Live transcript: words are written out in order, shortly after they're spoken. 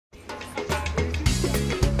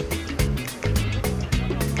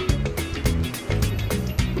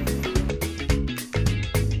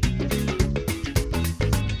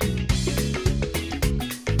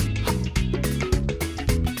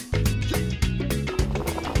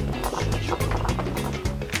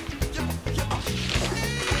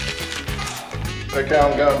Okay,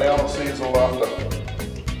 I'm going down. I'll see you all after.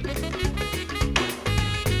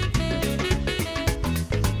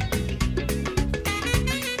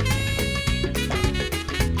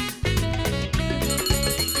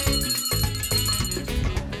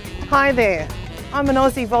 Hi there, I'm an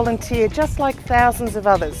Aussie volunteer just like thousands of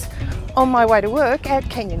others on my way to work at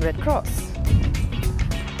Kenyan Red Cross.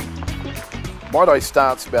 My day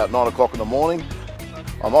starts about 9 o'clock in the morning.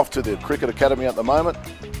 I'm off to the Cricket Academy at the moment.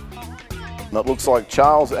 And it looks like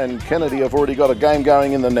Charles and Kennedy have already got a game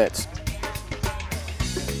going in the nets.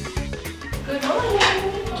 Good morning.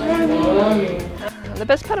 Good morning. The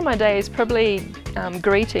best part of my day is probably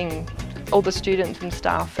greeting all the students and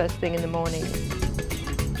staff first thing in the morning.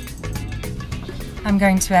 I'm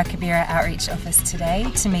going to our Kibera Outreach Office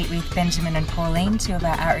today to meet with Benjamin and Pauline, two of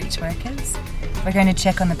our outreach workers. We're going to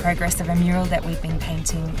check on the progress of a mural that we've been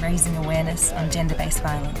painting, raising awareness on gender-based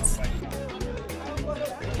violence.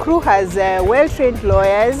 Crew has well-trained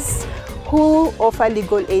lawyers who offer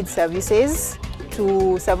legal aid services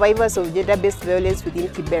to survivors of gender-based violence within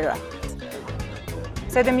Kibera.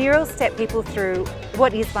 So the murals step people through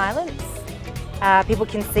what is violence. People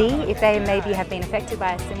can see if they maybe have been affected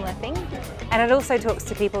by a similar thing, and it also talks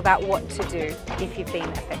to people about what to do if you've been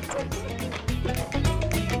affected.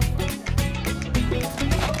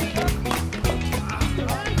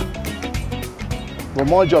 Well,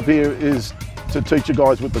 my job here is to teach you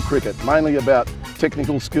guys with the cricket, mainly about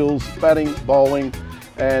technical skills, batting, bowling,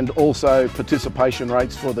 and also participation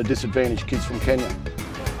rates for the disadvantaged kids from Kenya.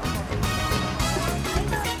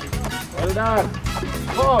 Well done.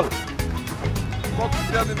 Paul.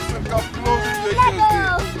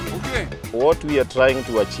 What we are trying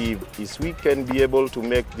to achieve is we can be able to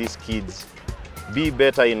make these kids be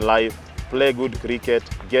better in life, play good cricket,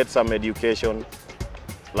 get some education,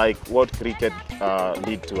 like what cricket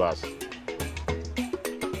did to us.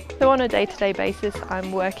 So on a day-to-day basis,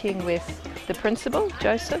 I'm working with the principal,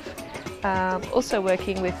 Joseph, also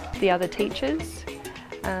working with the other teachers,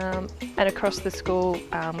 and across the school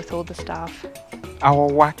with all the staff. Our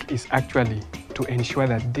work is actually to ensure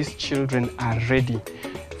that these children are ready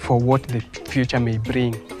for what the future may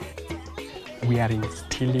bring. We are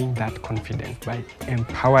instilling that confidence by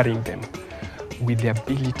empowering them with the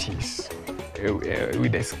abilities,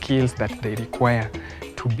 with the skills that they require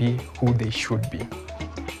to be who they should be.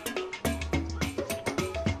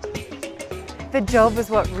 The job was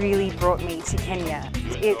what really brought me to Kenya.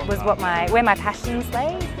 It was where my passions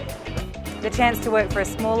lay. The chance to work for a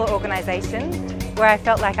smaller organisation where I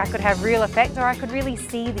felt like I could have real effect, or I could really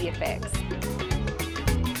see the effects.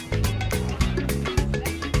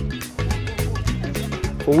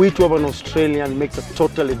 For we to have an Australian makes a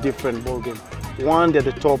totally different ballgame. One, they're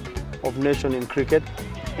the top of nation in cricket,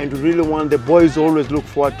 and we really want the boys always look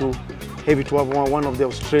forward to having to have one of the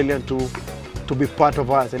Australian to be part of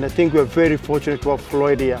us. And I think we're very fortunate to have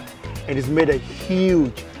Floyd here, and he's made a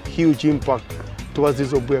huge, huge impact towards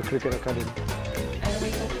this Obuya Cricket Academy. And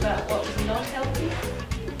we talked about what was not healthy.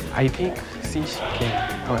 I think since she came,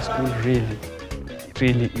 our school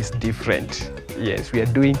really is different. Yes, we are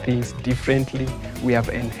doing things differently. We have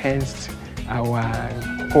enhanced our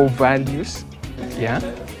core values. Yeah,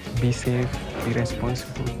 be safe, be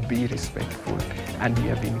responsible, be respectful, and we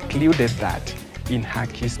have included that in her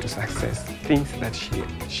keys to success. Things that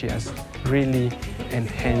she has really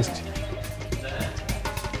enhanced.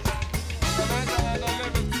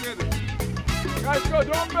 Guys, go,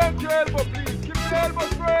 don't bend your elbow, please. Keep your elbow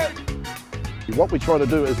straight. What we try to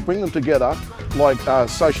do is bring them together like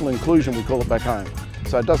social inclusion, we call it back home.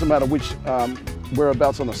 So it doesn't matter which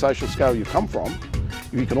whereabouts on the social scale you come from,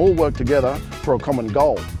 you can all work together for a common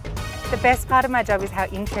goal. The best part of my job is how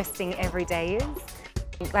interesting every day is.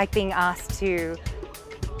 Like being asked to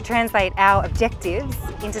translate our objectives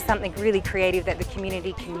into something really creative that the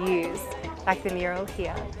community can use, like the mural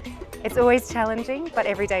here. It's always challenging, but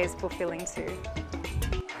every day is fulfilling too.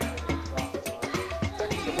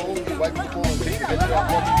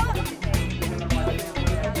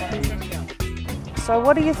 So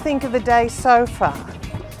what do you think of the day so far?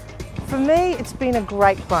 For me, it's been a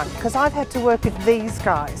great one because I've had to work with these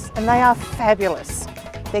guys and they are fabulous.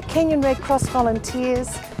 They're Kenyan Red Cross volunteers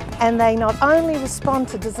and they not only respond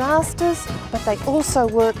to disasters, but they also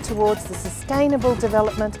work towards the sustainable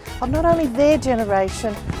development of not only their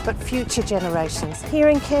generation, but future generations here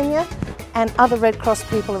in Kenya and other Red Cross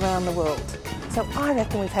people around the world. So I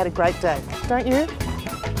reckon we've had a great day, don't you?